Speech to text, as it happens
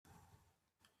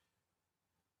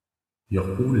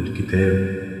يقول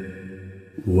الكتاب: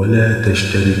 ولا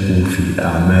تشتركوا في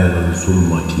أعمال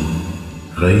الظلمة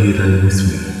غير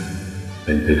المثمر،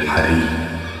 بل بالحري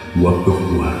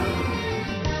وبقوة.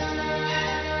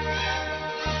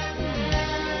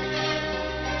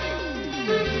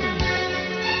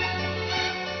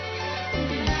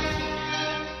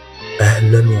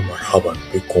 أهلا ومرحبا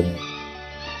بكم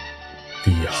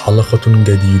في حلقة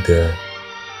جديدة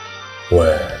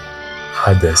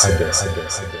وحدث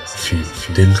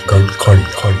في تلك القريه.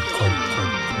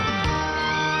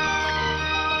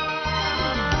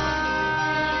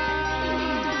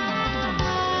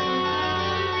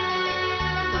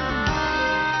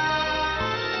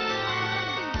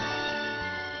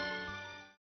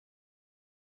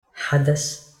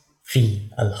 حدث في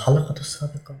الحلقة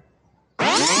السابقة.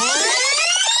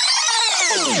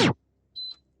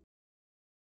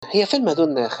 هي فين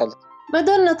مادونا يا خالد؟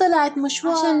 مادونا طلعت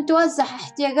مشوار عشان توزع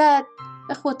احتياجات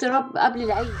إخوة الرب قبل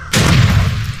العيد.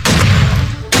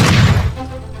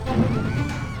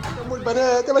 أم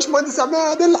البنات يا باشمهندس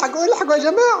عماد، الحقوا يا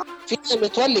جماعة. في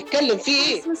متولي اتكلم في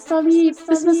ايه؟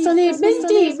 اسم الصليب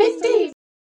بنتي.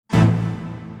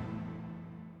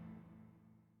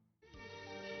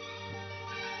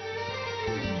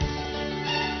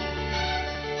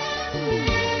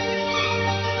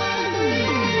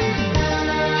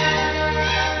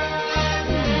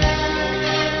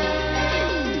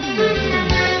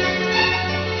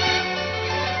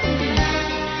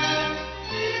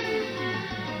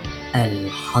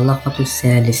 الحلقة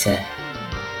الثالثة.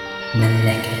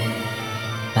 مملكة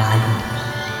بالول.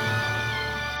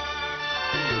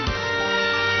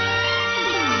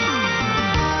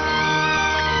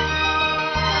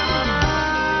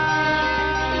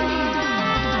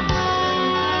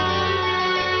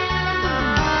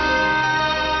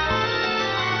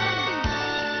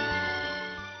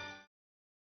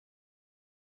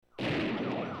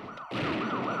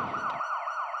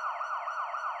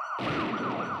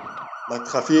 ما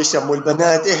تخافيش يا ام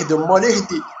البنات، اهدي امال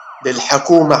اهدي. دي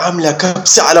الحكومة عاملة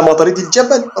كبسة على مطاريد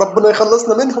الجبل، ربنا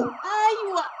يخلصنا منهم.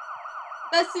 أيوة،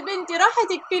 بس بنتي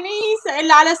راحت الكنيسة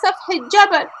اللي على سفح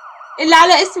الجبل اللي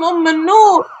على اسم أم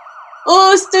النور.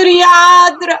 استر يا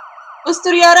عذراء،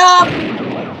 استر يا رب.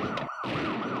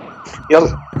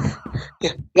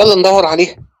 يلا ندور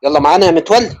عليها، يلا معانا يا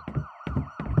متولي.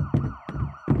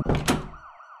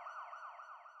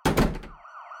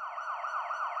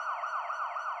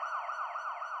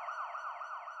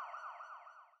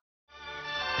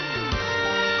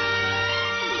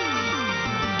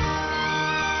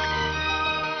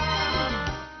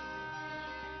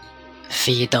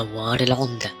 في دوار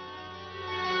العمدة.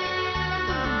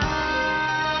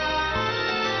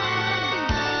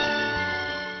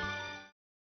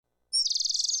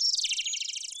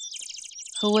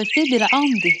 هو سيدي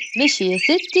العمدة مشي يا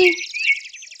ستي؟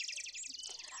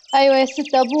 أيوة يا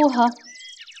ست أبوها،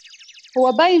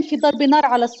 هو باين في ضرب نار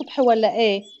على الصبح ولا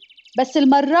إيه؟ بس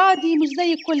المرة دي مش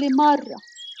زي كل مرة.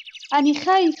 أنا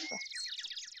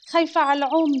خايفة على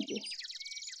العمدة.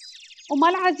 وما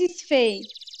العزيز فين؟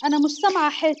 أنا مش سامعة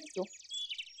حسه.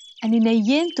 أنا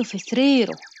نيمته في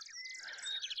سريره،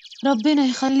 ربنا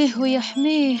يخليه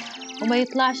ويحميه وما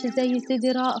يطلعش زي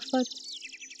سيدي رأفت.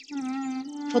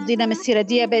 فضينا من السيرة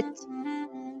دي يا بت،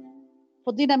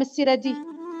 فضينا من السيرة دي.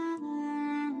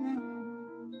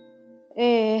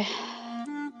 إيه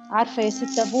عارفة يا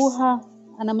ست أبوها،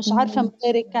 أنا مش عارفة من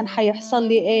غيرك كان حيحصل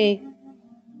لي إيه.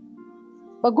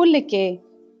 بقولك إيه،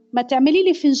 ما تعملي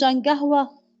لي فنجان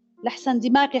قهوة لحسن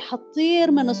دماغي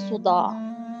حطير من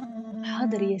الصداع.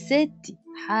 حاضر يا ستي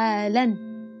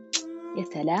حالا. يا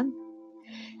سلام،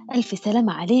 ألف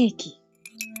سلامة عليكي.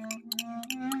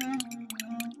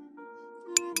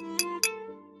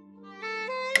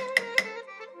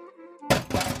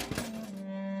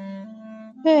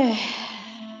 إيه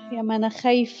يا ما أنا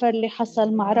خايفة اللي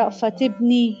حصل مع رأفت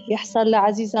ابني يحصل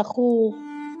لعزيز أخوه.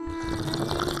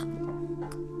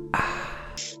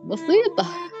 بسيطة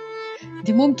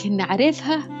دي ممكن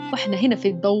نعرفها وإحنا هنا في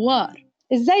الدوار.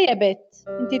 إزاي يا بت؟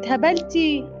 أنتي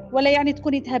اتهبلتي ولا يعني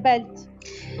تكوني اتهبلت؟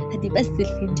 هدي بس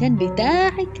الفنجان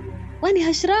بتاعك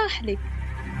وأنا هشرح لك.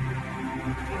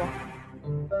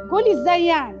 قولي إزاي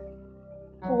يعني؟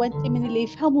 هو أنتي من اللي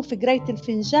يفهموا في قراية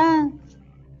الفنجان؟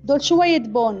 دول شوية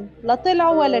بن لا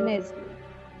طلعوا ولا نزلوا.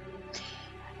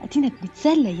 أدينا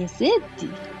بنتسلى يا ستي،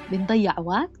 بنضيع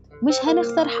وقت مش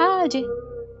هنخسر حاجة.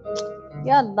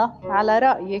 يلا على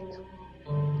رأيك.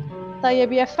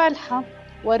 طيب يا فلحة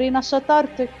ورينا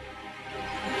شطارتك.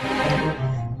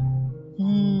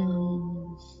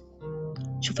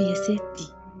 شوفي يا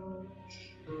ستي،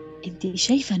 انتي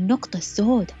شايفة النقطة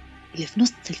السوداء اللي في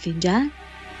نص الفنجان؟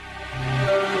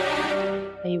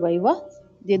 أيوة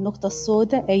دي النقطة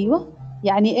السوداء. أيوة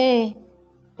يعني إيه؟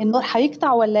 النور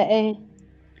حيقطع ولا إيه؟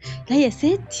 لا يا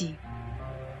ستي،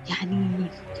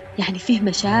 يعني فيه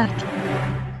مشاكل،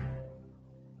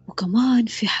 وكمان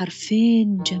في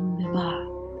حرفين جنب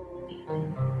بعض.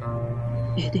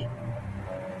 اهدي،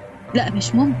 لا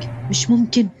مش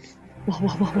ممكن.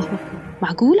 واه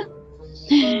معقولة؟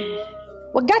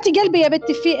 وجعتي قلبي يا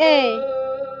بنتي، في إيه؟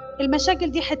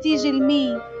 المشاكل دي حتيجي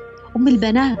لمين؟ أم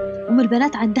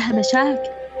البنات عندها مشاكل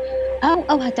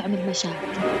أو هتعمل مشاكل.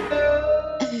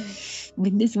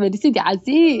 بالنسبة لسيدي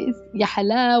عزيز، يا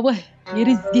حلاوة، يا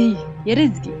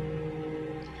رزقي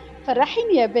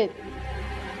فرحيني يا بنت.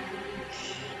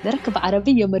 ده ركب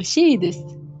عربية مرشيدس،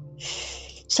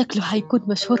 شكله هيكون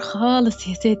مشهور خالص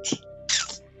يا ستي.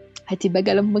 هاتي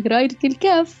بقى لما اقرايلك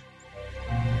الكاف.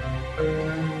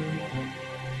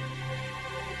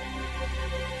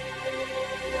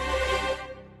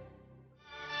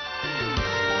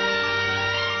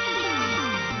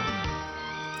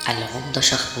 العمدة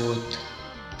شخبوط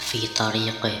في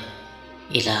طريقه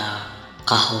إلى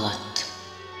قهوة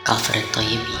كفر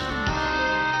الطيبين.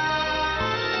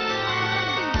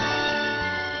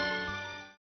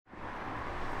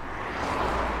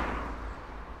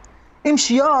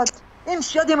 امشي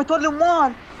ياض يا متولي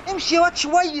اموال، امشي يا واد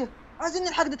شويه، عايزين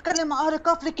نلحق نتكلم مع اهل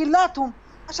كفر كلاتهم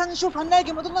عشان نشوف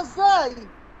هنلاقي مدلنا ازاي.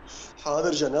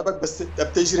 حاضر جنابك، بس انت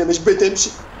بتجري مش بتمشي.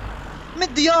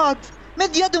 مد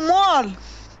ياض اموال.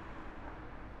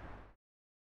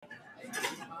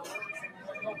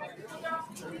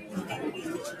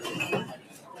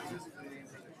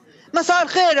 مساء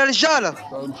الخير يا رجاله.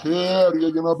 مساء الخير يا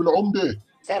جناب العمدة.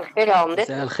 مساء الخير يا عمدة.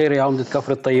 مساء الخير يا عمدة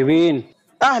كفر الطيبين.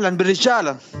 اهلا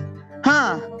بالرجاله.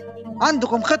 ها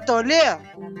عندكم خطه ولا ايه؟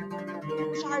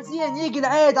 مش عايزين يجي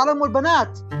العيد على ام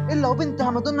البنات الا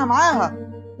وبنتها مضنا معاها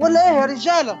ولا ايه يا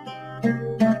رجاله؟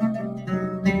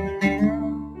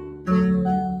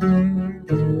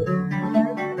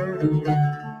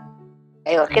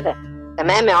 ايوه كده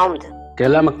تمام يا عمدة.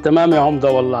 كلامك تمام يا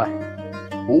عمدة والله.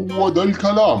 هو ده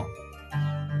الكلام.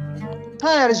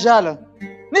 ها يا رجاله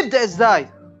نبدأ ازاي؟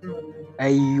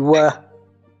 ايوه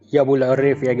يا ابو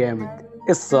العريف يا جامد،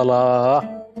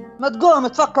 الصلاة. ما تقوم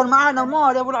تفكر معانا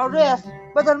مال يا ابو العريف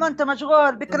بدل ما انت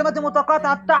مشغول بالكلمات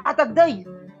المتقاطعة بتاعتك دي.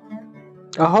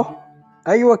 اهو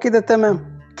ايوه كده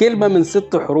تمام. كلمة من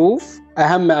 6 حروف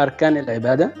اهم اركان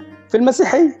العبادة في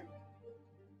المسيحية.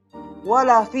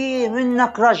 ولا في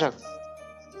منك رجل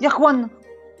يا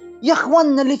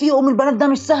اخوانا اللي فيه ام البنات ده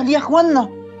مش سهل يا اخوانا،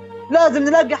 لازم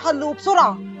نلاقي حل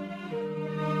وبسرعة.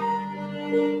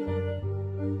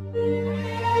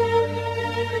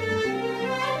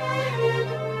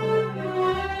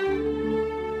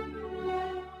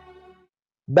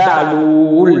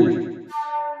 بعلول.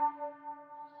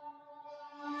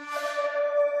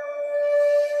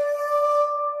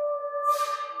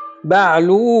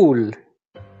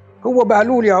 هو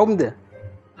بعلول يا عمدة.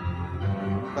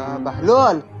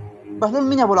 بهلول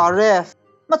مين يا ابو العريف؟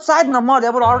 ما تساعدنا مال يا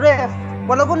ابو العريف،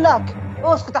 ولا اقول لك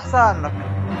اسكت احسن لك.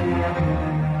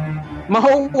 ما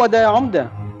هو ده يا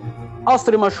عمدة،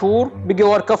 قصر مشهور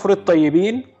بجوار كفر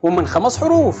الطيبين ومن 5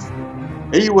 حروف.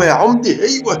 ايوه يا عمدة،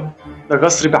 ايوه ده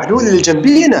قصر بعلول اللي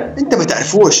جنبينا، انت ما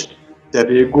تعرفوش. ده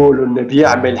بيقولوا انه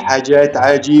بيعمل حاجات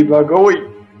عجيبة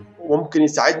قوي وممكن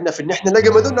يساعدنا في ان احنا نلاقي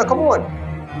مدننا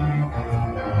كمان.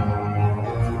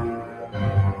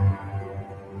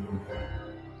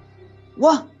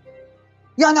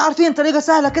 يعني عارفين طريقة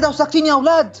سهلة كده وساكتين يا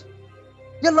اولاد؟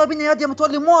 يلا بينا يا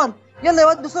متولي مول، يلا يا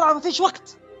واد بسرعة مفيش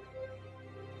وقت.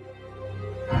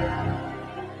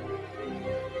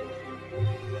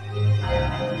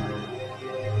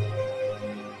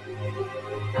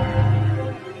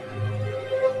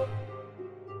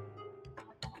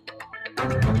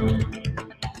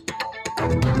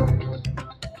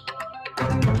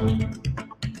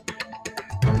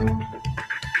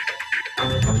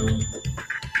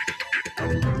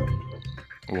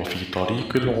 وفي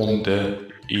طريق العمدة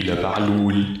إلى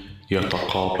بعلول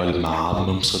يتقابل مع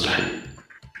عم صلحي.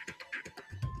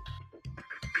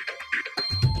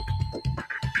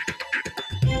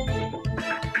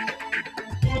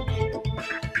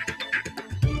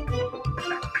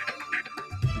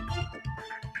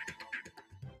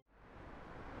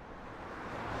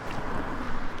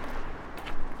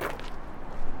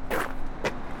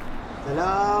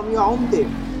 سلام يا عمدة،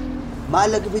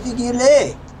 مالك بتجي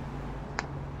ليه؟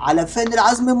 على فين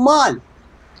العزم المال؟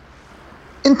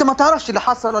 انت ما تعرفش اللي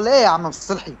حصل ولا ايه يا عم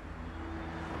صلحي؟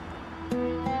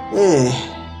 ايه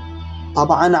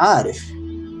طبعا عارف،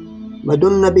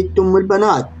 مدنا بنت ام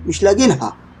البنات مش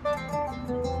لاقينها.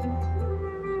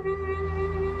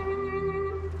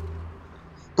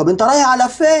 طب انت رايح على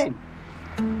فين؟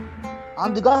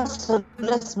 عندي قصر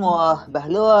اسمه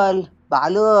بهلول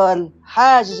بعلول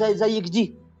حاجة زي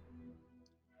كدي.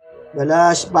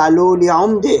 بلاش بعلول يا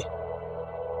عمدة،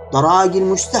 ده راجل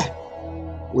مجتهد.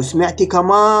 وسمعت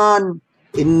كمان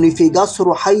إن في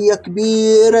قصره حية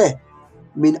كبيرة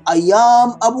من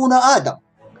أيام أبونا آدم.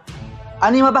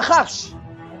 أنا ما بخافش،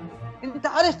 أنت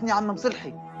عارفني يا عم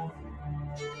مصلحي.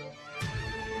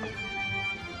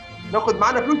 ناخد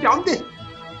معانا فلوس يا عمدة؟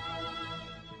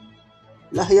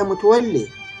 لا يا متولي،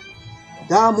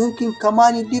 ده ممكن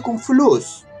كمان يديكم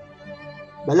فلوس.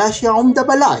 بلاش يا عمدة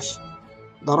بلاش،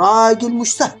 ده راجل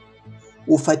مجتهد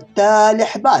وفتال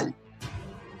حبال.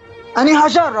 أنا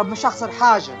هجرب مش هخسر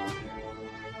حاجة.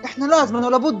 إحنا لازم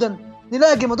ولا بد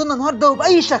نلاقي مدن النهارده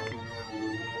وبأي شكل.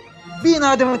 بينا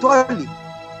يا دم متولي.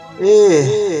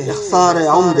 إيه يا خسارة يا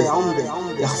عمدة،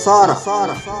 يا خسارة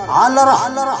على راح.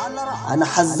 أنا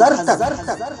حذرتك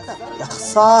يا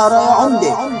خسارة يا عمدة،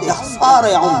 يا خسارة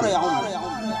يا عمدة.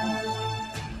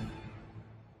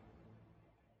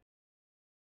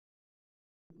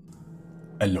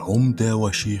 العمدة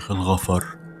وشيخ الغفر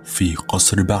في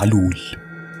قصر بعلول.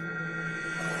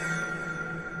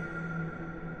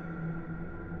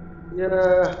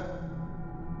 ياه،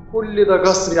 كل ده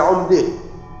قصر يا عمدة؟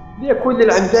 ليه كل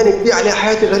العمدان كده على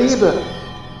حياة غريبة؟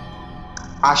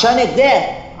 عشان كده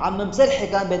عم مصلحي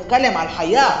كان بيتكلم على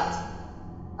الحياة،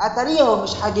 أتاريهم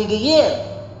مش حقيقيين.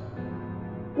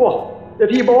 واه، ده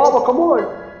في بوابة كمان.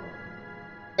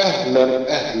 أهلا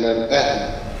أهلا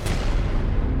أهلا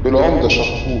بالعمدة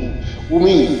شخبوط.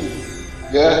 ومين؟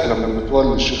 يا أهلا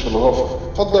بالمتولي الشيخ الغفر،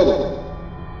 اتفضلوا.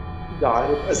 ده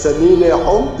عارف أسامينا يا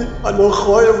حمدي، أنا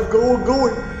خايف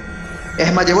جوه.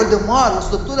 احمد يا ولد امال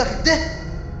وصلت لك كده.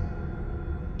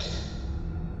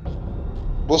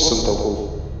 بص انت وهو،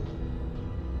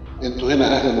 انتوا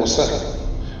هنا أهلا وسهلا،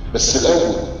 بس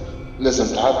الأول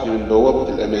لازم تعدي من بوابة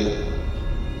الأمان.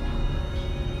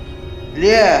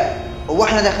 ليه؟ هو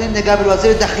احنا داخلين نقابل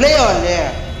وزير الداخلية ولا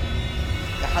ايه؟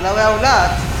 يا حلاوة يا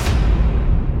أولاد.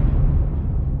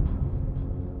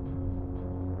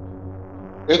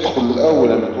 ادخل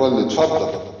الأول يا متولي، اتفضل.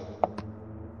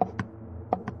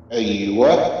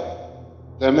 أيوه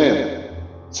تمام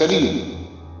سليم.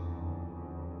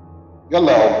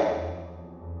 يلا يا عمر.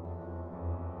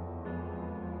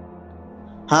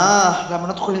 ها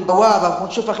لما ندخل البوابة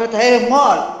ونشوف آخرتها ايه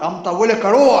امال، مطولك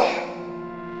أروح.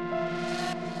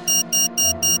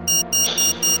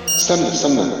 استنى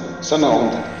يا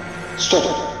عمدة، ستوب.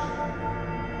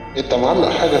 انت معلق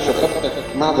حاجة في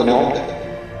رقبتك معدن يا عمدة.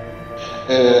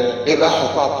 ايه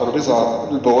القهوة بتاع الترابيزة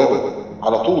على البوابة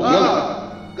على طول. يلا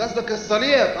قصدك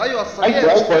الصليب. ايوه الصليب.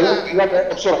 ايوه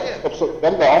يلا بسرعة.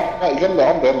 يلا يا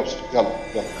عمدة، يلا بسرعة.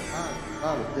 يلا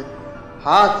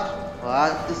حاضر.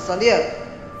 وهات الصليب.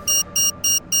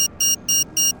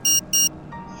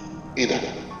 ايه ده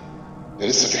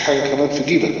لسه في حاجة كمان في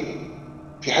جيبك.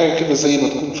 في حاجة كده زي ما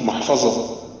تكون في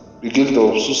محفظة بجلدة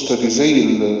وبصوص تاني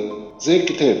زي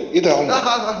الكتاب. ايه ده يا عمدة؟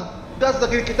 لا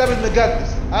قصدك الكتاب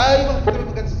المقدس. ايوه الكتاب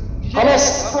المقدس.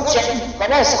 خلاص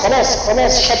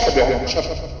شطب يا عمدة،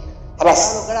 شطب.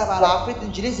 خلاص قلب على عفريت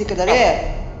انجليزي كده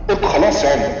ليه؟ قلت خلاص يا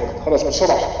عمدة، خلاص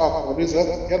بسرعة.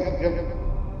 يلا.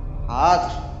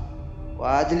 حاضر.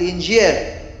 وادي الانجيل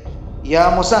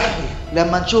يا مسهل،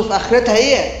 لما نشوف اخرتها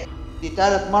ايه. دي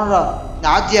تالت مرة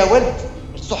نعدي يا ولد،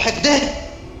 مش صح كده.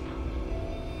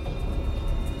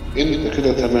 انت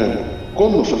كده تمام،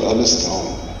 كله في القليصة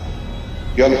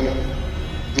يا عمدة. يلا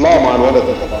اطلعوا مع الولد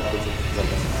ده طبعا.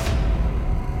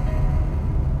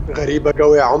 غريبة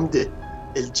قوي يا عمدة،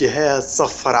 الجهاز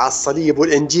صفر على الصليب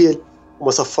والإنجيل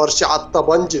وما صفرش على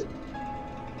الطبنجة.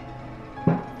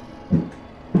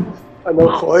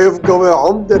 أنا خايف قوي يا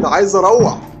عمدة، أنا عايز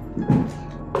أروح.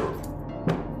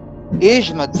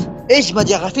 اجمد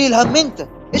يا غفيل هم انت،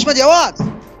 اجمد يا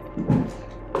واد.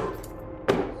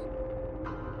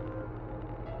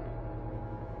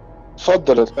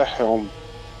 اتفضل ارتاح يا عمدة،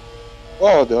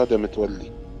 اقعد يا واد يا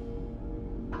متولي.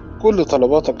 كل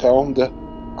طلباتك يا عمدة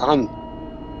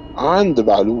عند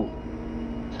بعلول.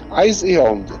 عايز ايه يا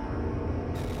عمدة؟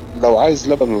 لو عايز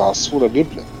لبن العصفورة جيب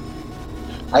لك.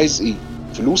 عايز ايه؟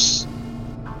 فلوس؟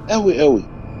 قوي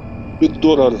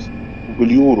بالدولار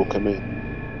وباليورو كمان.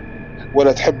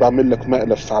 ولا تحب اعمل لك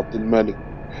مقلب في عبد الملك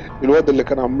الواد اللي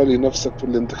كان عمال ينافسك في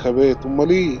الانتخابات؟ امال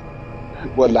ايه؟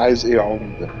 ولا عايز ايه يا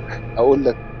عمدة؟ اقول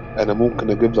لك انا ممكن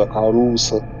اجيب لك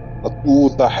عروسة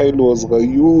قطوطة حلوة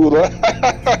صغيرة.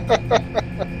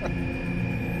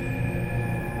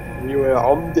 ايوه يا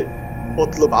عمدة،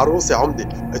 اطلب عروسة يا عمدة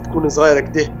تكون صغيرة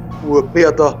كده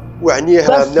وبيضة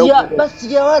وعينيها منورة. بس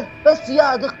يا ولد، بس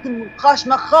يا اختم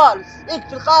خاشمك خالص،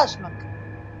 اقفل خاشمك.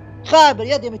 خابر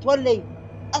يا متولي،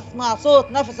 اسمع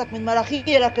صوت نفسك من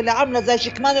مراخيرك اللي عامله زي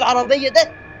شكمان العربيه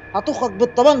ده هتخرج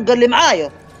بالطبنجه اللي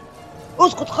معايا.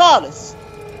 اسكت خالص.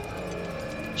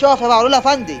 شوف يا معلول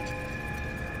افندي،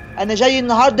 انا جاي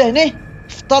النهارده هنا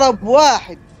في طلب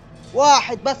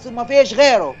واحد بس وما فيش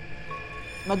غيره.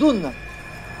 مدونة.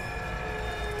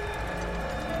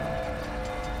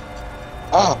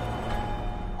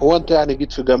 هو انت يعني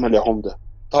جيت في جمل يا عمدة؟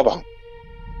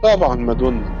 طبعا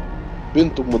مادونا،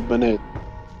 بنت ام البنات،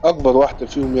 اكبر واحدة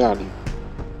فيهم يعني،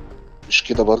 مش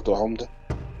كده برضو يا عمدة؟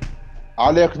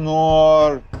 عليك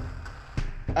نور.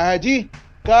 دي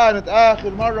كانت آخر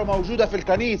مرة موجودة في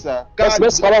الكنيسة. كانت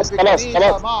بس خلاص في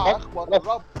الكنيسة مع إخوة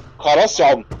الرب. خلاص يا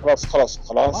عمدة، خلاص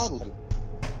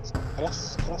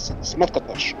بس ما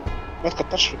تكترش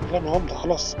في الكلام يا عمدة.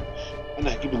 خلاص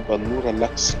انا هجيب البنورة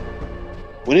اللاكسي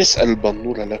ونسأل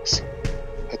البنورة اللاكسي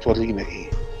هتورينا ايه.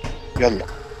 يلا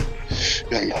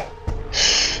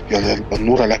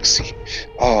البنورة لاكسي.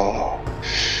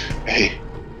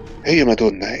 هي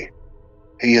مادونا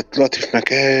هي دلوقتي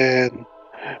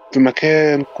في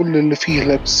مكان كل اللي فيه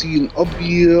لابسين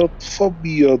ابيض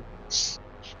فابيض.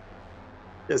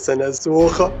 يا سنة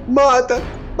سوخة،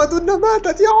 مادونا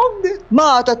ماتت يا عمدة.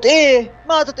 ماتت ايه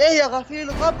يا غفيل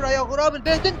الخبرة يا غراب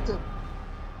البيت انت؟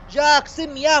 جاك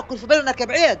سم ياكل في بلنك يا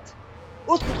بعيد.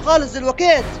 اسكت خالص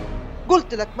دلوقتي.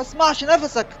 قلت لك ما اسمعش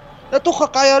نفسك، لا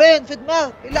تخك عيارين في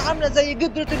دماغك اللي عامله زي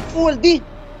قدرة الفول دي.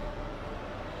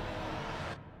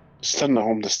 استنى يا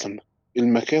عمدة،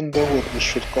 المكان دوت مش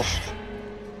في الكفر،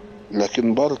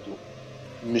 لكن برضه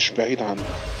مش بعيد عنه.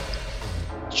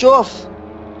 شوف،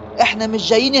 احنا مش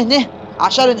جايين هنا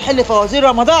عشان نحل فوازير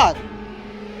رمضان.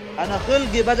 انا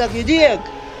خلقي بدأ يضيق.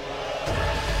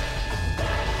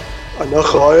 انا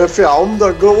خايف يا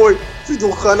عمدة قوي، في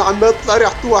دخان عم يطلع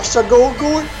ريحته وحشة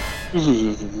قوي.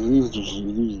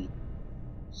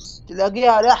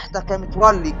 تلاقيها ريحتك يا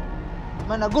متولي.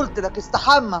 ما انا قلت لك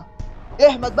استحمى.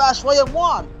 احمد بقى شوية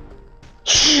موال.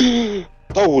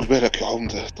 طول بالك يا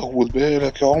عمدة،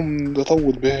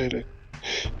 طول بالك.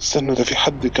 استنى، ده في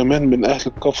حد كمان من اهل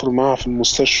الكفر معاه في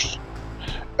المستشفى.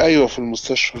 ايوه في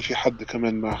المستشفى في حد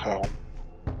كمان معاه يا عمدة.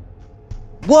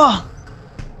 واه،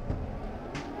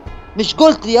 مش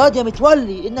قلت لي يا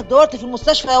متولي انك دورت في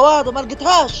المستشفى يا واد وما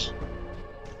لقيتهاش؟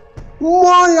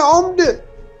 ما يا عمدة،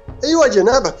 ايوه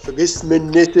جنابك في قسم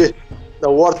النساء.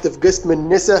 دورت في قسم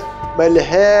النساء ما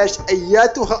لهاش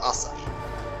اياتها اثر.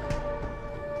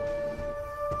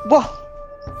 واه،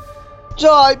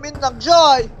 جاي منك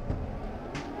جاي.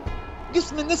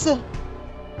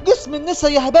 قسم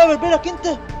النساء يا هباب بالك انت.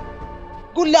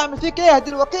 قول لي اعمل فيك ايه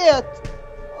دلوقتي؟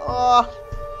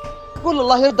 قول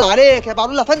الله يرضى عليك يا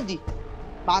بالول افندي،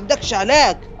 ما عندكش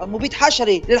علاج مبيد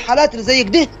حشري للحالات اللي زي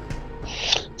كده؟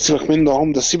 سيبك منه يا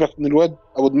عمدة، سيبك من الواد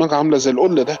ابو دماغ عامله زي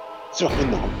القله ده. سيبك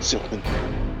منه يا عمدة، سيبك منه.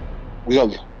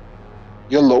 ويلا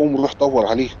قوم روح دور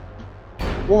عليه.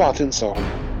 اوعى تنسى يا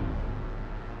عمدة،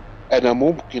 انا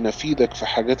ممكن افيدك في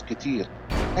حاجات كتير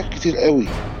قوي.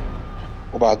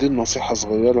 وبعدين نصيحة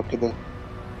صغيرة كده،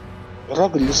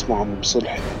 الراجل اللي اسمه عم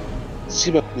مصلح ده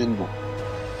سيبك منه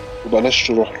وبلاش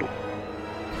تروح له.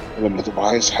 ولما تبقى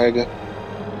عايز حاجة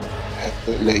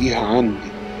هتلاقيها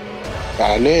عندي.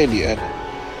 تعالالي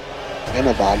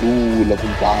انا بعلول ابو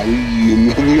البعالين.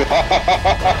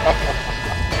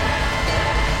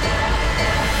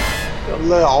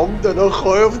 يلا يا عمدة انا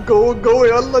خايف قوي،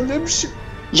 يلا نمشي.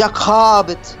 جاك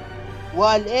خابط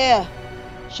وقال ايه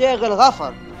شاغل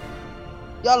غفر.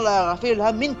 يلا يا غفير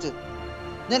الهم انت،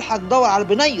 نلحق ندور على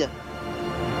البنية.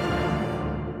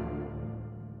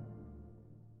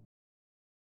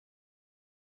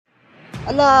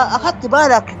 الا اخدت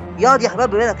بالك يا حباب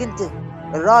بالك انت؟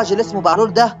 الراجل اسمه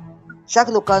بالول ده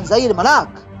شكله كان زي الملاك،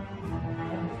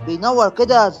 بينور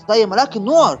كده زي ملاك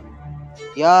النور.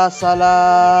 يا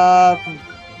سلام.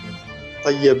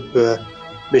 طيب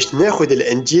مش ناخد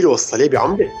الانجيل والصليب يا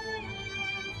عمدة؟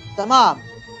 تمام،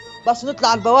 بس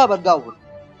نطلع البوابة الأول.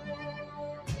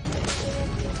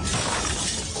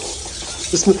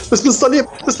 باسم الصليب.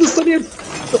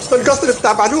 القصر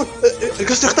بتاع بعلول،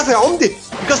 القصر اختفى يا عمدة،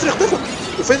 القصر اختفى.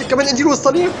 وفين كمان الانجيل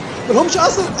والصليب؟ ملهمش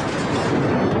اثر.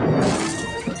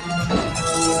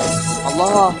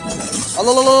 الله الله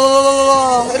الله الله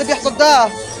الله، ايه اللي بيحصل ده؟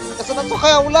 يا سنة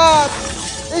يا اولاد،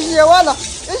 اجري يا ولا،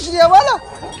 اجري يا ولا.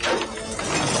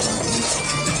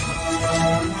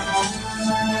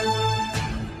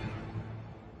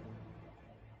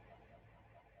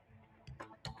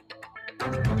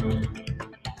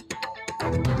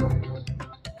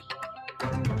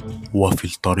 وفي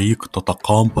الطريق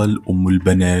تتقابل أم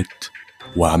البنات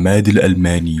وعماد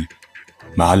الألماني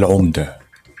مع العمدة.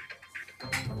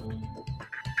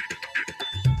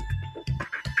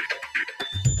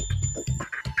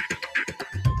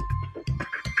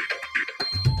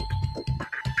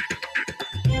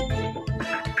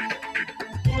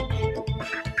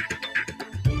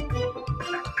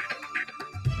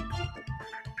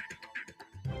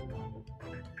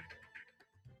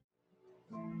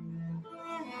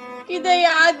 كده يا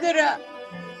عذراء،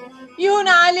 يهون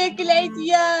عليك العيد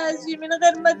ياجي من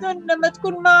غير ما دنا ما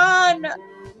تكون معانا.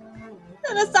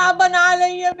 أنا صعبان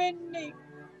عليا مني.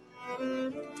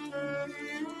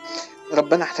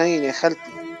 ربنا حنين يا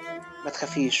خالتي، ما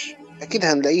تخافيش، اكيد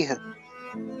هنلاقيها.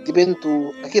 دي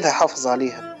بنته اكيد هيحافظ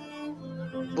عليها.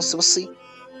 بصي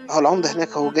اهو العمدة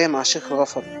هناك، اهو جاي مع الشيخ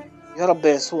الغفر. يا رب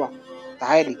يا يسوع،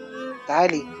 تعالي،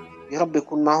 يا رب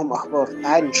يكون معهم اخبار.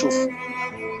 تعالي نشوف.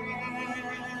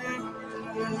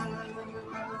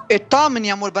 اطمن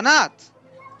يا ام البنات،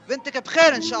 بنتك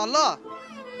بخير ان شاء الله.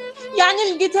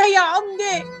 يعني لقيتها يا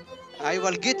عمدة؟ ايوه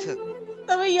لقيتها.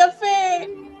 طب هي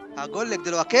فين؟ هقول لك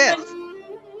دلوقتي.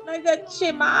 ما جاتش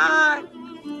معاك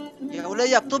يا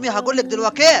ولية اكتبي، هقول لك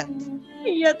دلوقتي.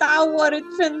 هي اتعورت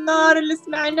في النار اللي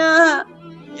سمعناها.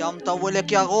 يا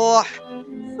مطولك يا روح.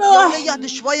 صح. يا ولية اهدي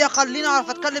شوية، خليني اعرف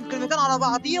اتكلم كلمتين على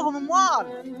بعضيهم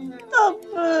اموال. طب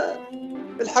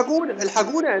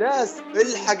الحقونا يا ناس،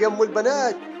 الحق يا ام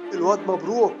البنات، الواد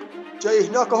مبروك جاي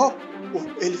هناك اهو.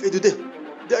 ايه اللي في ايده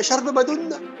ده شرب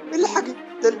مادونا. الحق،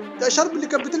 ده شرب اللي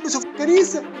كانت بتلبسه في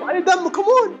الكنيسه وعليه دم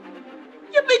كمون.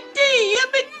 يا بنتي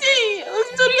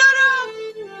استر يا رب.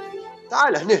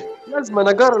 تعال هنا، لازم انا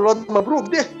اجار الواد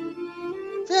مبروك ده.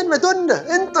 فين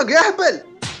مادونا؟ انت يا اهبل.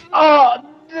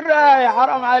 دراعي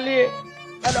حرام عليك،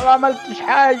 انا ما عملتش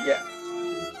حاجه.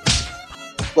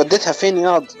 وديتها فين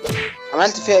ياض؟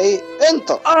 عملت فيها ايه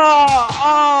انت؟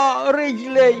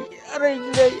 رجلي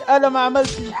انا ما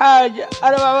عملتش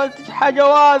حاجه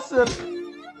واصل.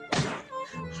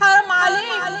 حرام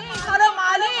عليك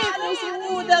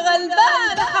وسودة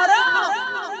غلبان،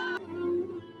 حرام.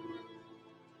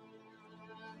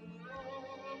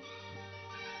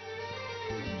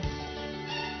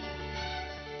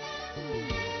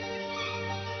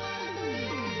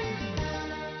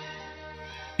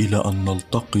 إلى أن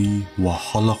نلتقي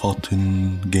وحلقة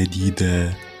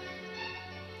جديدة.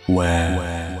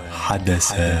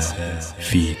 وحدث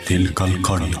في تلك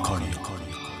القرية.